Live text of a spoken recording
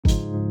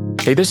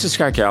Hey, this is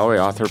Scott Galloway,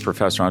 author,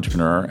 professor,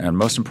 entrepreneur, and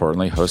most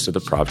importantly, host of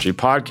the Prop G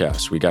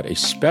podcast. We got a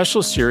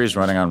special series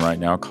running on right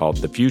now called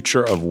The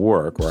Future of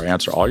Work, where I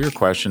answer all your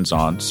questions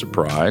on,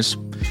 surprise,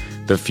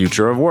 the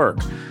future of work.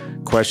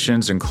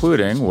 Questions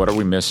including, what are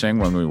we missing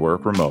when we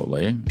work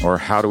remotely? Or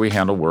how do we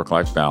handle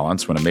work-life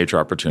balance when a major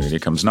opportunity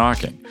comes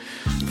knocking?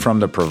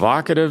 From the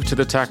provocative to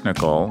the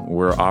technical,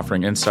 we're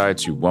offering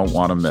insights you won't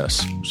want to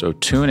miss. So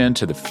tune in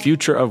to The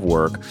Future of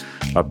Work,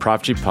 a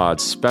Prop G Pod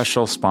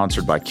special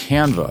sponsored by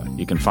Canva.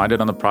 You can find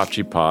it on the Prop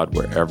G Pod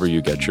wherever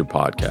you get your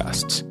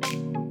podcasts.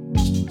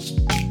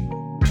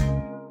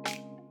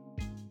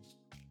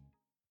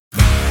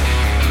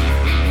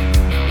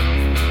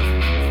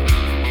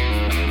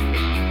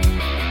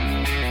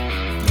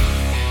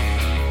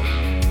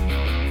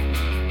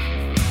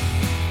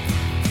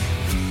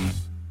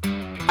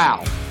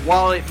 Wow.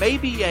 While it may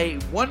be a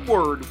one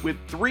word with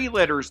three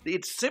letters,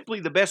 it's simply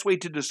the best way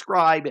to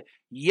describe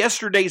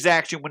yesterday's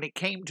action when it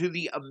came to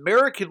the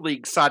American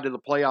League side of the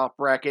playoff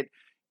bracket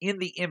in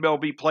the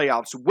MLB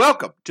playoffs.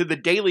 Welcome to the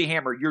Daily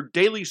Hammer, your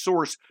daily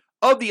source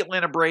of the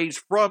Atlanta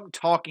Braves from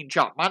Talking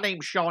Chop. My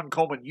name's Shawn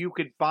Coleman. You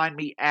can find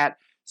me at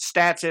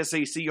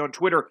StatsSAC on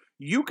Twitter.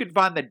 You can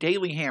find the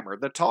Daily Hammer,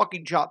 the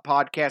Talking Chop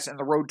podcast, and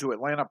the Road to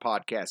Atlanta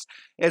podcast,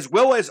 as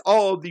well as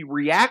all of the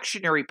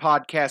reactionary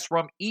podcasts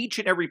from each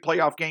and every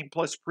playoff game,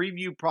 plus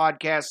preview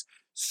podcasts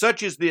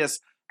such as this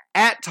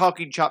at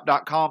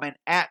TalkingChop.com and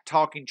at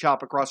Talking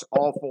Chop across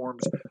all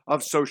forms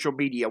of social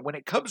media. When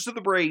it comes to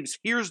the Braves,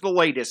 here's the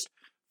latest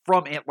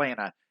from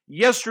Atlanta.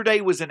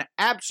 Yesterday was an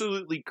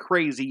absolutely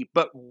crazy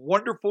but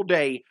wonderful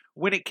day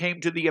when it came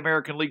to the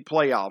American League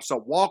playoffs. A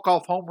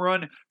walk-off home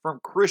run from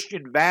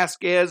Christian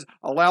Vasquez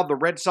allowed the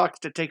Red Sox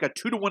to take a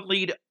 2-1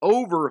 lead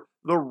over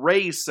the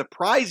Rays,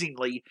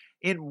 surprisingly,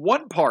 in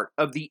one part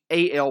of the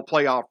AL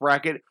playoff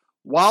bracket,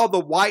 while the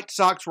White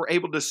Sox were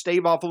able to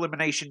stave off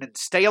elimination and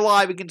stay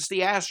alive against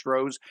the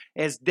Astros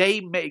as they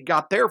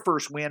got their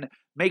first win,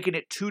 making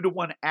it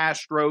 2-1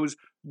 Astros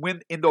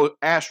win in the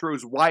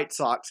Astros-White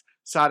Sox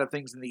side of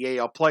things in the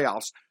AL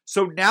playoffs.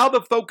 So now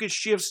the focus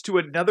shifts to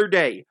another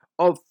day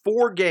of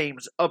 4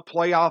 games of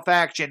playoff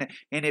action,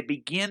 and it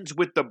begins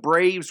with the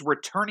Braves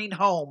returning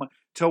home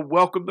to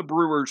welcome the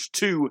Brewers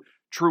to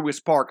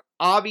Truist Park.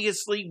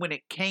 Obviously, when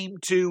it came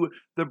to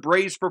the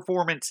Braves'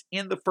 performance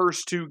in the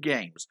first 2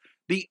 games,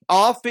 the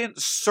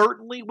offense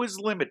certainly was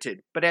limited,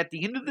 but at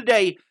the end of the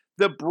day,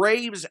 the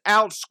Braves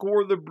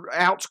outscored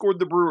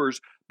the Brewers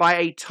by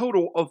a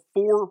total of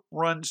 4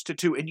 runs to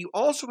 2. And you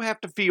also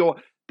have to feel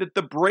that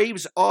the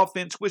Braves'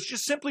 offense was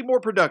just simply more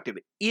productive.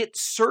 It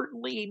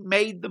certainly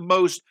made the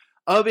most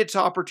of its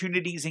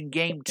opportunities in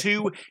Game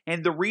 2,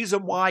 and the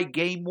reason why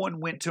Game 1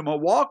 went to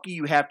Milwaukee,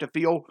 you have to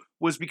feel,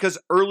 was because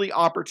early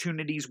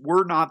opportunities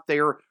were not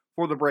there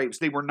for the Braves.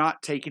 They were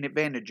not taken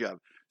advantage of.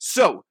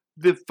 So,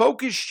 the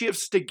focus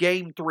shifts to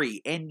Game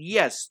 3, and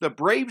yes, the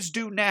Braves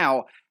do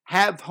now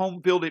have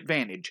home field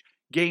advantage.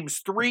 Games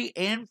 3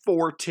 and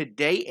 4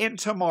 today and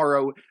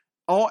tomorrow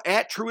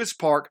at Truist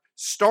Park,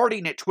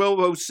 starting at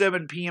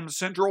 12:07 p.m.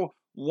 Central,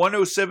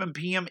 1:07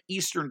 p.m.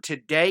 Eastern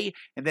today,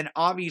 and then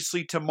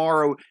obviously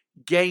tomorrow,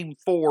 Game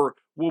 4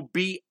 will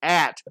be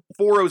at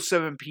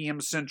 4:07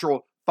 p.m.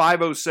 Central,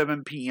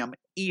 5:07 p.m.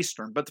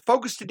 Eastern. But the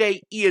focus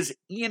today is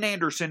Ian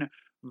Anderson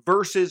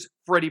versus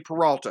Freddie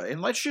Peralta.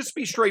 And let's just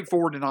be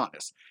straightforward and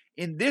honest.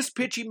 In this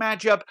pitching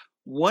matchup,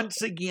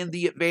 once again,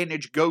 the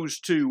advantage goes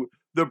to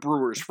the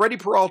Brewers. Freddie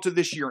Peralta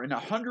this year in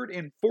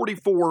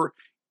 144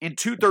 and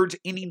 2/3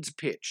 innings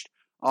pitched,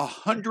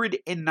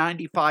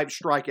 195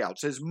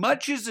 strikeouts. As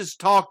much as is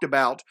talked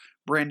about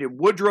Brandon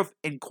Woodruff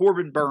and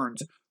Corbin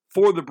Burns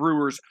for the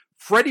Brewers,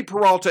 Freddie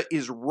Peralta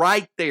is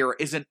right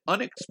there as an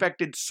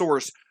unexpected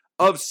source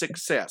of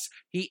success.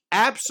 He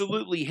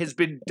absolutely has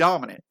been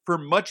dominant for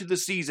much of the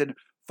season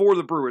for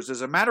the Brewers.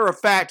 As a matter of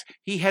fact,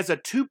 he has a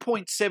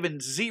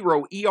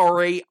 2.70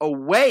 ERA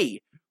away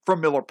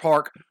from Miller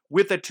Park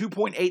with a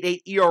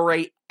 2.88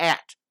 ERA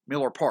at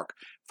Miller Park.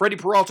 Freddie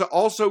Peralta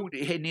also,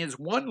 in his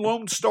one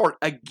lone start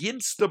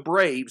against the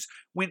Braves,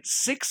 went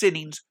 6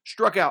 innings,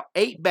 struck out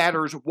 8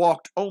 batters,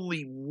 walked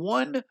only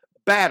 1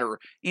 batter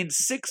in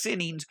 6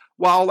 innings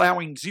while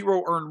allowing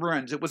 0 earned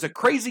runs. It was a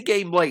crazy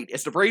game late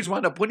as the Braves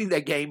wound up winning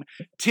that game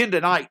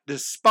 10-9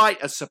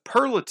 despite a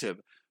superlative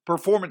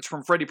performance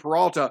from Freddie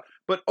Peralta.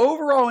 But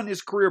overall in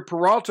his career,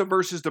 Peralta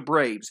versus the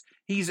Braves,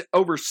 he's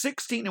over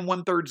 16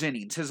 1/3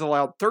 innings, has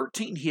allowed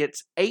 13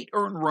 hits, 8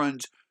 earned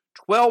runs,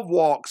 12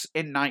 walks,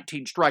 and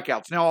 19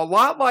 strikeouts. Now, a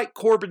lot like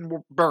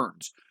Corbin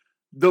Burns,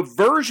 the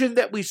version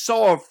that we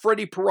saw of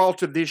Freddie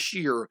Peralta this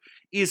year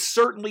is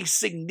certainly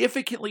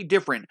significantly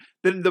different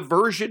than the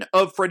version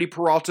of Freddie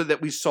Peralta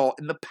that we saw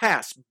in the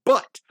past.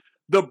 But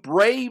the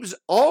Braves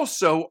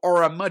also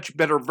are a much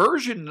better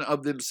version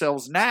of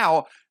themselves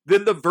now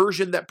than the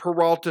version that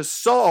Peralta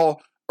saw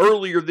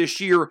earlier this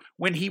year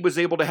when he was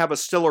able to have a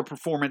stellar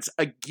performance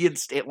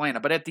against Atlanta.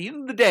 But at the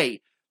end of the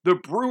day, the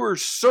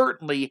Brewers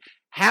certainly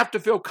have to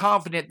feel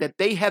confident that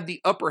they have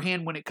the upper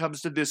hand when it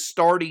comes to this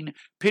starting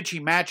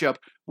pitching matchup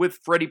with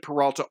Freddie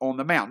Peralta on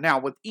the mound. Now,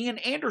 with Ian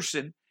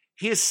Anderson,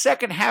 His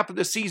second half of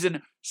the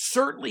season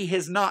certainly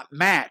has not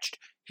matched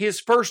his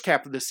first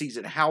half of the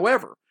season.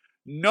 However,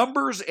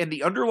 numbers and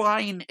the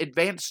underlying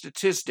advanced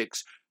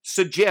statistics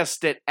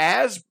suggest that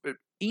as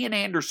Ian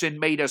Anderson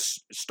made us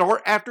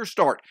start after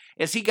start,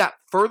 as he got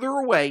further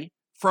away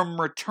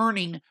from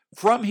returning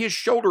from his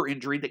shoulder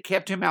injury that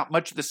kept him out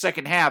much of the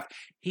second half,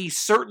 he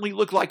certainly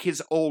looked like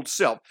his old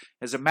self.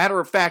 As a matter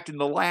of fact, in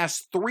the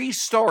last 3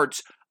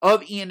 starts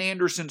of Ian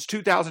Anderson's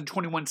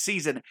 2021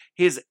 season,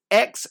 his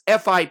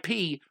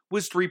xFIP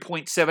was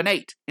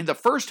 3.78. In the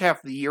first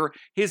half of the year,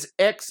 his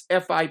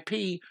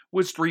xFIP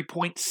was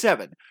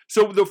 3.7.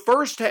 So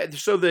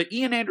the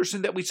Ian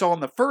Anderson that we saw in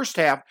the first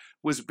half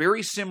was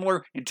very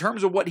similar in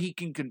terms of what he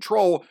can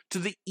control to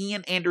the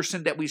Ian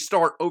Anderson that we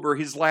start over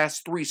his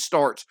last 3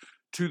 starts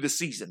to the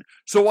season.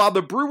 So while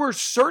the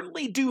Brewers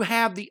certainly do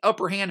have the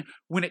upper hand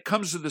when it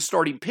comes to the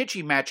starting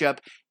pitching matchup,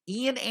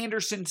 Ian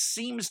Anderson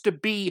seems to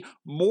be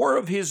more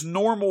of his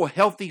normal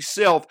healthy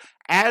self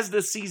as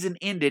the season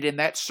ended, and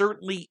that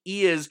certainly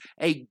is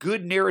a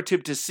good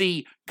narrative to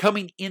see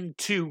coming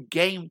into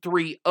Game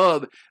 3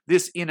 of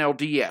this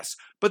NLDS.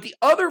 But the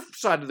other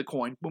side of the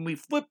coin, when we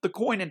flip the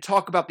coin and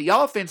talk about the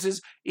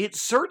offenses, it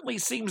certainly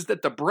seems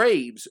that the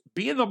Braves,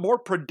 being the more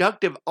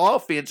productive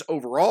offense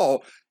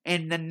overall,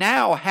 and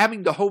now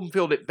having the home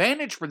field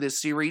advantage for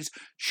this series,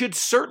 should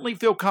certainly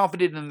feel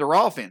confident in their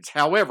offense.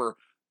 However,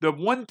 the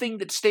one thing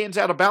that stands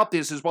out about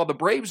this is while the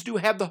Braves do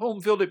have the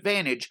home field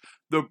advantage,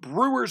 the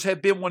Brewers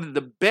have been one of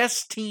the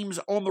best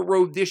teams on the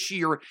road this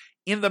year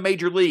in the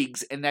major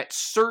leagues, and that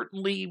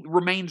certainly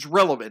remains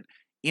relevant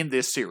in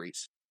this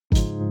series.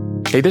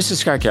 Hey, this is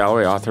Scott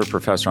Galloway, author,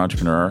 professor,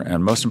 entrepreneur,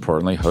 and most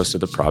importantly, host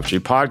of the Prop G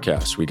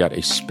podcast. We got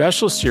a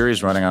special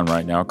series running on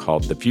right now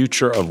called The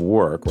Future of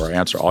Work, where I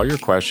answer all your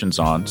questions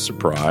on,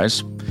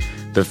 surprise,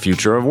 the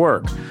future of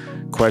work.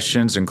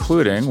 Questions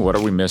including, what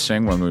are we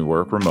missing when we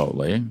work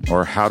remotely?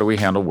 Or how do we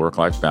handle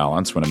work-life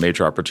balance when a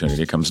major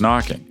opportunity comes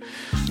knocking?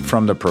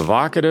 From the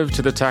provocative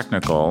to the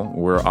technical,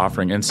 we're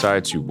offering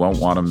insights you won't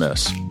want to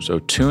miss. So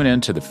tune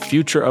in to The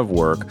Future of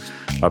Work,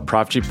 a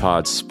Prop G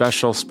Pod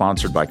special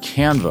sponsored by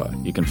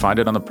Canva. You can find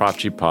it on the Prop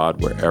G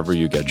Pod wherever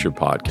you get your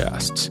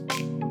podcasts.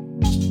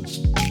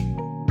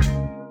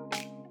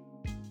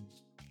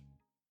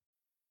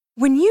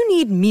 When you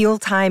need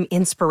mealtime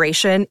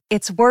inspiration,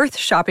 it's worth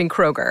shopping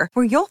Kroger,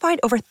 where you'll find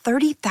over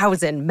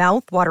 30,000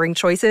 mouth-watering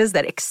choices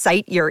that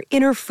excite your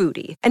inner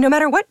foodie. And no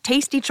matter what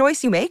tasty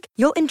choice you make,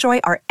 you'll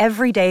enjoy our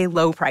everyday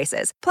low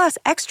prices, plus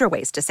extra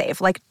ways to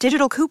save, like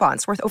digital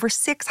coupons worth over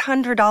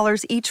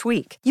 $600 each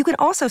week. You can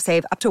also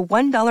save up to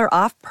 $1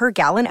 off per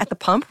gallon at the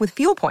pump with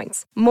fuel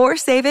points. More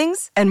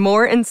savings and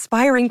more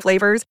inspiring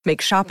flavors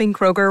make shopping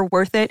Kroger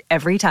worth it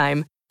every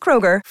time.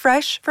 Kroger,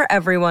 fresh for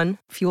everyone.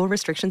 Fuel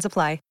restrictions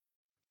apply.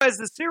 As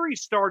the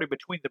series started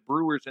between the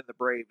Brewers and the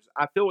Braves,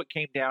 I feel it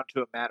came down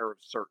to a matter of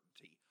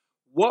certainty.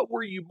 What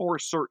were you more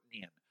certain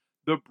in?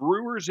 The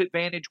Brewers'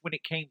 advantage when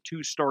it came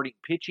to starting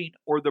pitching,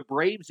 or the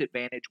Braves'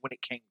 advantage when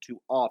it came to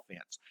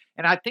offense?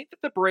 And I think that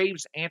the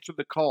Braves answered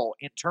the call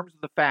in terms of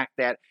the fact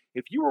that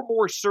if you were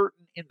more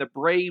certain in the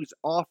Braves'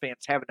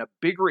 offense having a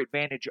bigger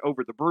advantage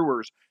over the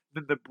Brewers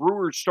than the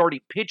Brewers'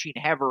 starting pitching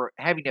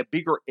having a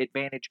bigger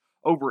advantage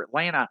over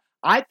Atlanta,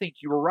 I think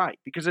you were right.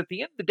 Because at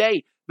the end of the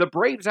day, the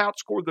Braves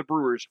outscored the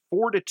Brewers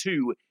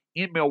 4-2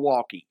 in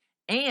Milwaukee.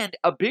 And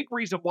a big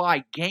reason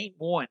why Game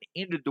 1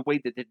 ended the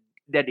way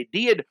that it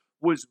did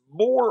was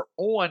more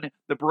on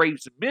the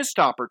Braves' missed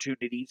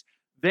opportunities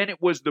than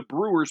it was the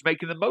Brewers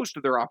making the most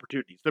of their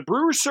opportunities. The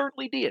Brewers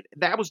certainly did.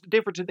 That was the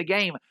difference in the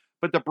game.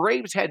 But the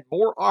Braves had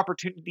more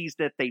opportunities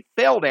that they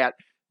failed at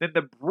than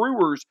the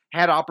Brewers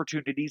had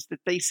opportunities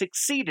that they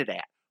succeeded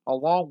at.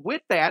 Along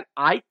with that,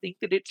 I think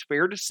that it's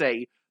fair to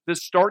say the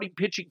starting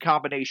pitching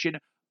combination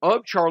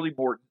of Charlie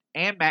Morton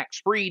and Max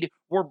Fried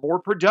were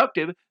more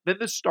productive than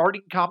the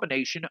starting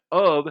combination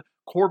of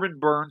Corbin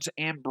Burnes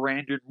and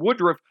Brandon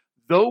Woodruff,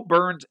 though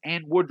Burnes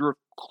and Woodruff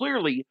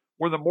clearly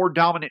were the more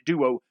dominant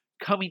duo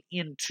coming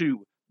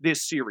into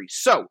this series.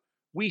 So,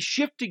 we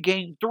shift to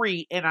Game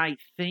 3, and I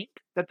think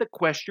that the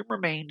question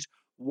remains,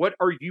 what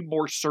are you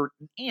more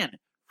certain in?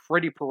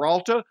 Freddie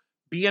Peralta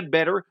being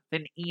better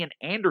than Ian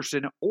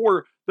Anderson,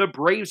 or the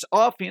Braves'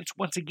 offense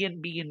once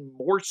again being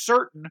more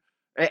certain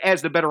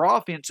as the better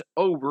offense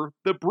over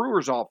the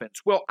Brewers' offense?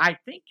 Well, I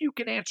think you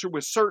can answer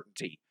with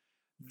certainty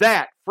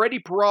that Freddie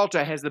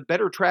Peralta has the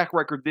better track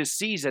record this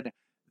season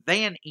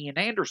than Ian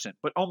Anderson.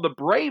 But on the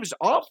Braves'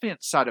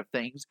 offense side of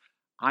things,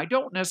 I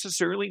don't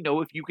necessarily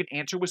know if you can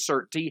answer with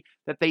certainty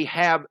that they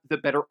have the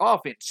better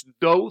offense,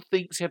 though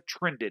things have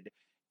trended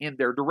in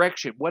their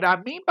direction. What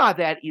I mean by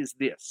that is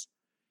this,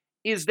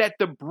 is that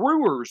the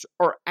Brewers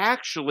are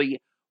actually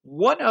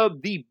one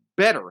of the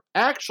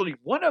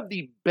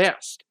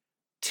best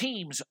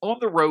teams on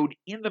the road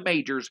in the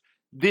majors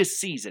this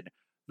season.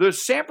 The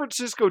San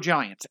Francisco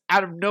Giants,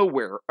 out of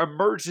nowhere,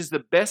 emerged as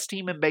the best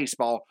team in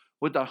baseball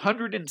with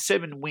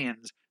 107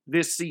 wins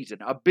this season.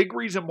 A big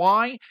reason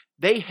why?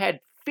 They had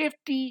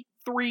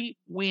 53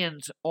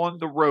 wins on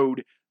the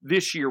road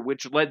this year,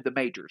 which led the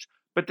majors.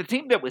 But the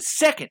team that was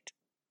second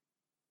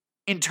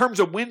in terms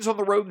of wins on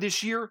the road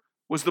this year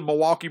was the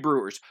Milwaukee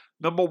Brewers.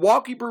 The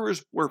Milwaukee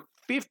Brewers were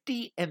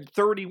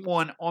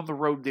 50-31 on the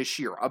road this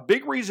year. A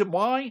big reason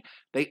why,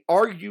 they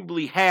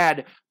arguably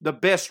had the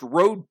best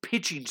road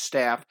pitching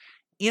staff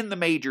in the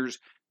majors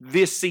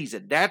this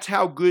season. That's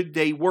how good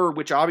they were,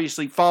 which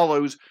obviously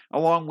follows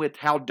along with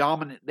how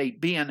dominant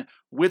they've been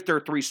with their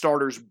three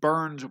starters,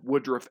 Burns,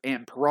 Woodruff,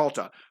 and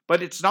Peralta.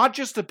 But it's not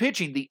just the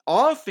pitching. The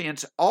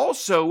offense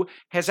also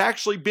has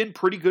actually been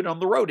pretty good on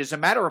the road. As a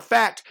matter of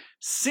fact,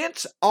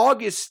 since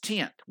August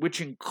 10th,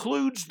 which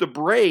includes the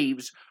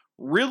Braves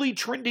really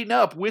trending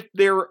up with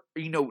their,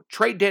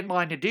 trade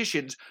deadline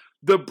additions,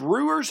 the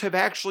Brewers have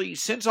actually,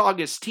 since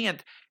August 10th,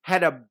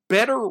 had a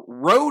better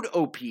road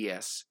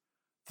OPS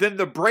than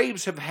the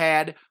Braves have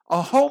had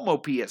a home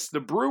OPS.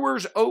 The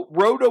Brewers'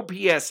 road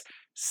OPS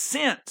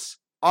since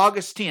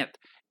August 10th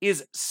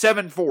is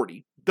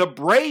 740. The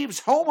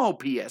Braves' home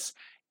OPS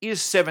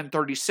is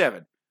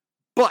 737.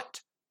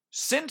 But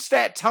since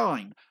that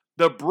time,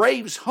 the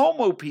Braves' home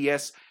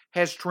OPS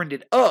has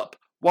trended up,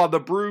 while the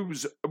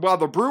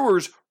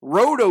Brewers'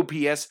 road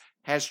OPS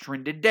has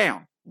trended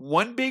down.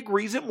 One big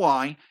reason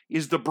why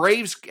is the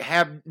Braves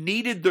have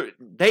needed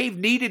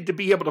to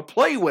be able to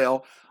play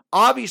well,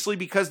 obviously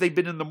because they've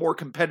been in the more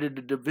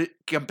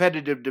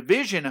competitive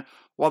division,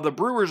 while the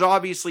Brewers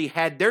obviously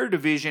had their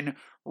division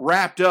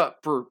wrapped up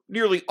for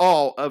nearly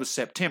all of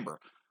September.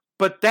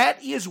 But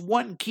that is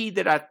one key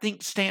that I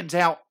think stands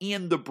out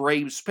in the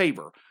Braves'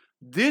 favor.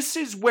 This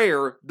is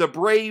where the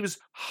Braves,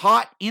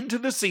 hot into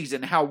the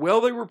season, how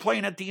well they were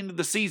playing at the end of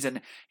the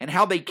season, and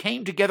how they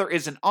came together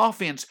as an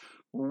offense,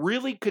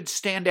 really could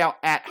stand out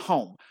at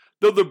home.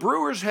 Though the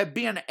Brewers have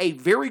been a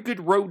very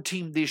good road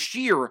team this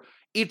year,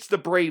 it's the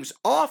Braves'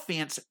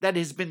 offense that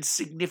has been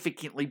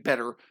significantly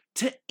better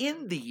to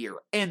end the year.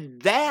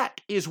 And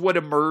that is what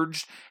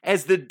emerged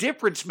as the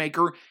difference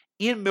maker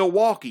in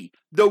Milwaukee.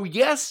 Though,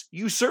 yes,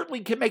 you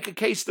certainly can make a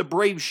case the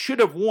Braves should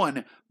have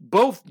won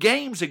both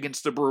games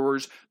against the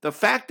Brewers. The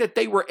fact that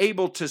they were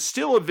able to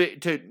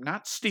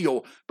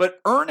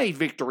earn a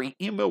victory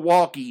in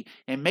Milwaukee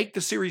and make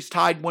the series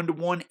tied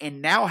 1-1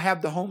 and now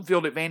have the home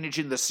field advantage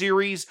in the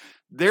series,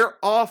 their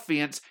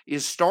offense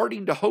is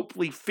starting to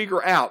hopefully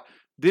figure out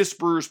this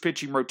Brewers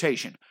pitching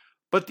rotation.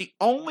 But the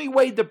only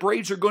way the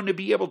Braves are going to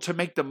be able to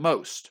make the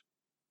most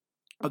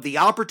of the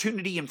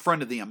opportunity in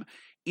front of them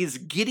is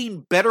getting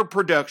better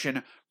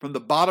production from the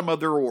bottom of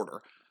their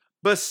order.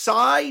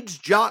 Besides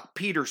Jock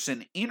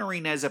Peterson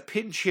entering as a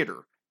pinch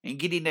hitter and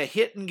getting a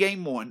hit in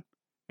Game 1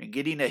 and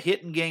getting a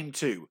hit in Game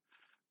 2,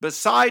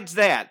 besides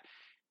that,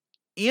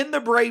 in the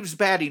Braves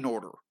batting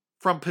order,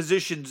 from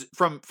positions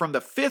from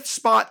the 5th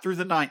spot through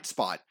the 9th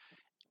spot,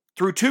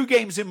 through 2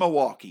 games in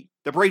Milwaukee,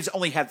 the Braves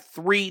only had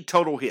 3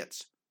 total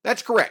hits.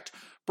 That's correct.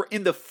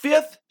 In the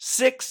 5th,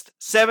 6th,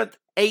 7th,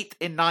 8th,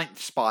 and 9th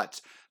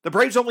spots, the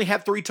Braves only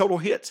have 3 total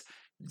hits.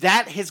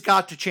 That has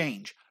got to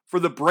change for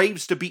the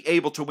Braves to be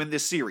able to win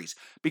this series,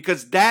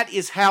 because that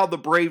is how the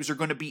Braves are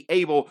going to be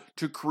able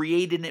to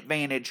create an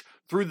advantage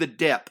through the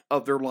depth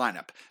of their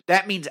lineup.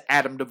 That means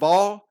Adam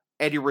Duvall,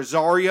 Eddie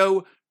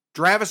Rosario,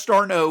 Travis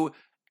d'Arnaud,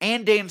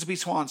 and Dansby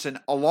Swanson,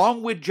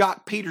 along with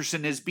Jock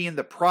Peterson as being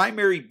the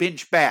primary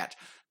bench bat.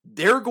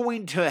 They're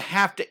going to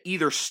have to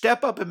either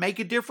step up and make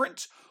a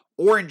difference,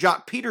 or in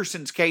Jock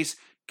Peterson's case,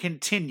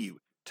 continue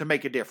to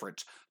make a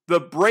difference. The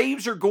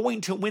Braves are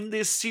going to win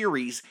this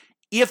series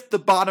if the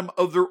bottom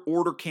of their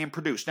order can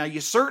produce. Now,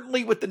 you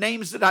certainly, with the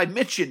names that I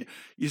mentioned,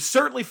 you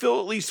certainly feel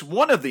at least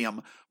one of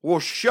them will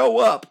show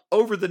up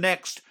over the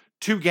next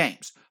 2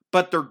 games.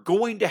 But they're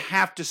going to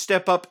have to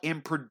step up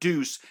and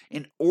produce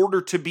in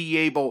order to be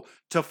able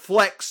to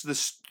flex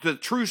the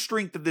true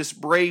strength of this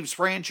Braves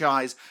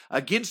franchise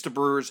against the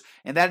Brewers,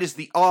 and that is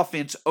the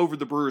offense over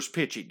the Brewers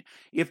pitching.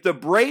 If the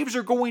Braves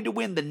are going to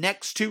win the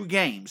next 2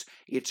 games,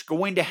 it's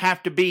going to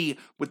have to be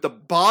with the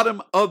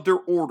bottom of their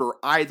order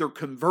either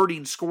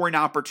converting scoring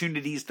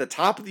opportunities the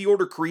top of the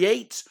order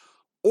creates,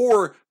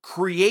 or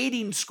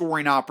creating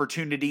scoring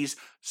opportunities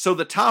so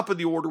the top of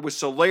the order with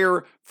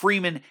Soler,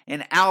 Freeman,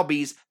 and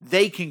Albies,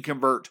 they can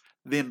convert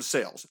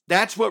themselves.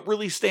 That's what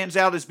really stands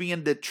out as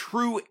being the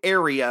true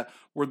area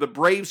where the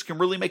Braves can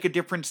really make a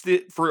difference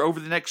for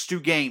over the next 2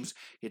 games.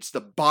 It's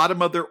the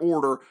bottom of their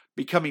order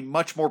becoming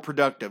much more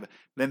productive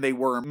than they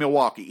were in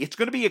Milwaukee. It's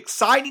going to be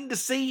exciting to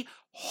see.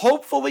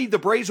 Hopefully the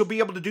Braves will be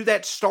able to do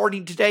that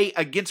starting today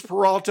against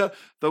Peralta,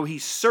 though he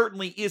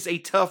certainly is a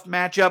tough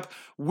matchup.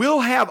 We'll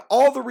have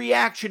all the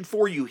reaction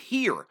for you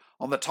here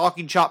on the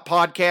Talking Chop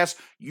podcast.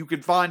 You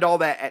can find all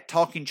that at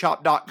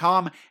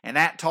TalkingChop.com and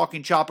at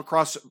Talking Chop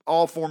across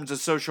all forms of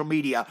social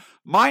media.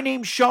 My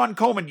name's Shawn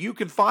Coleman. You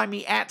can find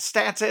me at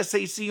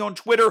StatsSAC on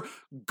Twitter.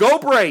 Go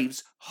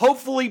Braves!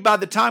 Hopefully by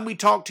the time we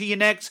talk to you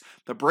next,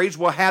 the Braves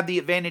will have the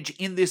advantage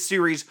in this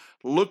series.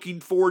 Looking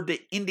forward to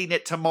ending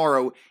it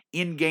tomorrow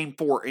in Game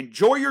 4.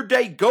 Enjoy your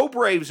day. Go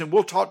Braves, and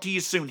we'll talk to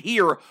you soon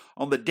here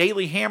on the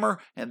Daily Hammer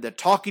and the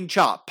Talking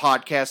Chop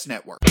Podcast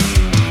Network.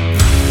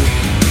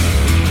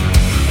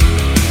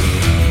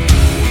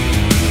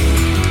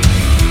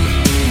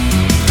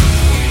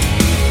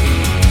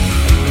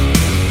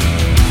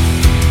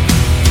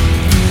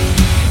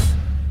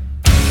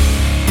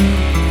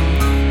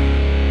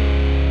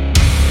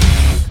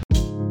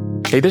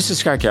 Hey, this is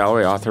Scott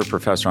Galloway, author,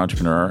 professor,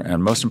 entrepreneur,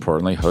 and most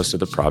importantly, host of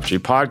the Prop G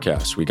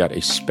podcast. We got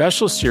a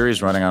special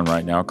series running on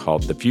right now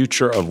called The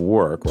Future of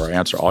Work, where I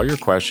answer all your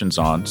questions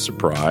on,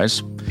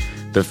 surprise,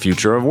 the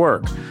future of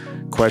work.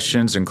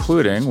 Questions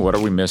including, what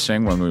are we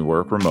missing when we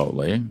work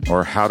remotely?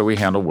 Or how do we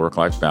handle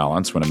work-life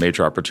balance when a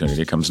major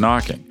opportunity comes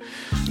knocking?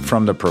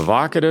 From the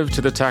provocative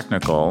to the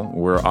technical,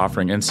 we're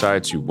offering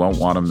insights you won't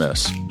want to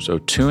miss. So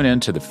tune in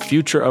to The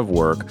Future of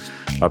Work,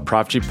 a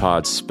Prop G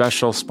Pod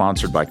special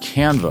sponsored by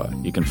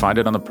Canva. You can find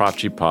it on the Prop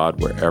G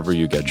Pod wherever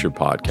you get your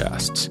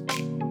podcasts.